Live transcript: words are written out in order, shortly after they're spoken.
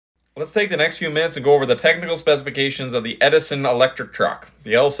Let's take the next few minutes and go over the technical specifications of the Edison electric truck,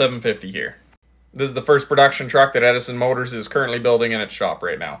 the L750 here. This is the first production truck that Edison Motors is currently building in its shop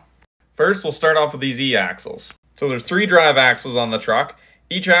right now. First, we'll start off with these E-axles. So there's 3 drive axles on the truck.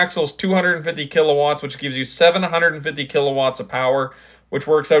 Each axle is 250 kilowatts, which gives you 750 kilowatts of power, which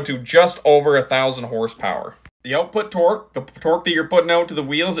works out to just over 1,000 horsepower. The output torque, the torque that you're putting out to the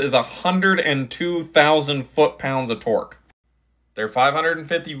wheels, is 102,000 foot-pounds of torque. They're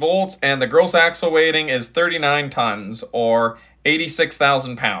 550 volts, and the gross axle weighting is 39 tons, or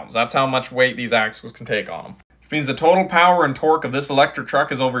 86,000 pounds. That's how much weight these axles can take on them. Which means the total power and torque of this electric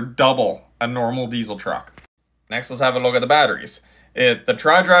truck is over double a normal diesel truck. Next, let's have a look at the batteries. The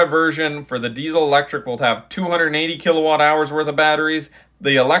tri-drive version for the diesel electric will have 280 kilowatt hours worth of batteries.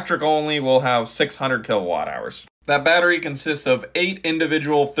 The electric only will have 600 kilowatt hours. That battery consists of 8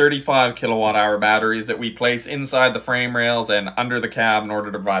 individual 35 kilowatt hour batteries that we place inside the frame rails and under the cab in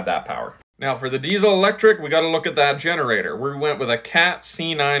order to provide that power. Now for the diesel electric, we got to look at that generator. We went with a Cat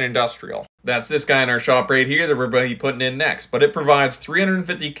C9 Industrial. That's this guy in our shop right here that we're going to be putting in next. But it provides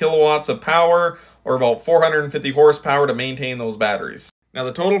 350 kilowatts of power, or about 450 horsepower to maintain those batteries. Now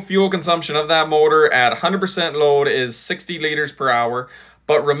the total fuel consumption of that motor at 100% load is 60 liters per hour.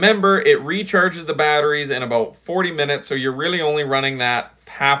 But remember, it recharges the batteries in about 40 minutes, so you're really only running that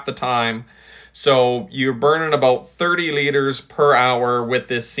half the time. So you're burning about 30 liters per hour with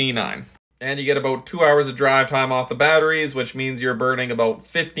this C9. And you get about 2 hours of drive time off the batteries, which means you're burning about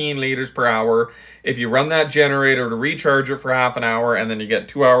 15 liters per hour. If you run that generator to recharge it for half an hour, and then you get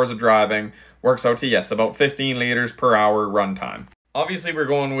 2 hours of driving, works out to, yes, about 15 liters per hour runtime. Obviously, we're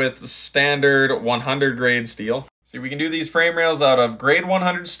going with standard 100 grade steel. So we can do these frame rails out of grade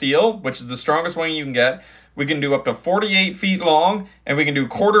 100 steel, which is the strongest one you can get. We can do up to 48 feet long, and we can do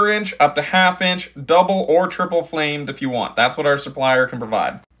 1/4 inch up to 1/2 inch, double or triple flamed if you want. That's what our supplier can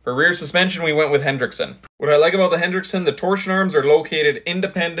provide. For rear suspension, we went with Hendrickson. What I like about the Hendrickson, the torsion arms are located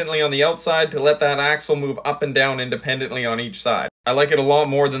independently on the outside to let that axle move up and down independently on each side. I like it a lot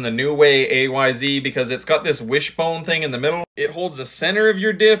more than the New Way AYZ because it's got this wishbone thing in the middle. It holds the center of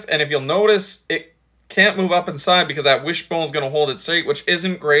your diff, and if you'll notice, it can't move up inside because that wishbone is going to hold it straight, which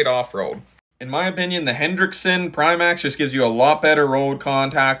isn't great off-road. In my opinion, the Hendrickson Primax just gives you a lot better road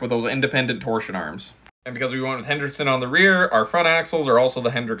contact with those independent torsion arms. And because we went with Hendrickson on the rear, our front axles are also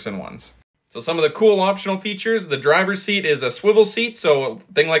the Hendrickson ones. So some of the cool optional features, the driver's seat is a swivel seat, so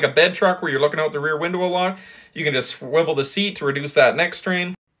a thing like a bed truck where you're looking out the rear window a lot, you can just swivel the seat to reduce that neck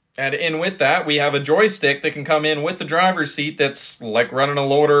strain. And in with that, we have a joystick that can come in with the driver's seat that's like running a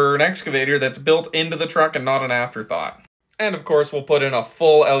loader or an excavator that's built into the truck and not an afterthought. And of course, we'll put in a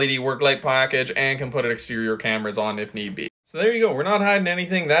full LED work light package and can put exterior cameras on if need be. So there you go. We're not hiding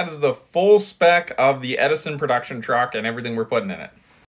anything. That is the full spec of the Edison production truck and everything we're putting in it.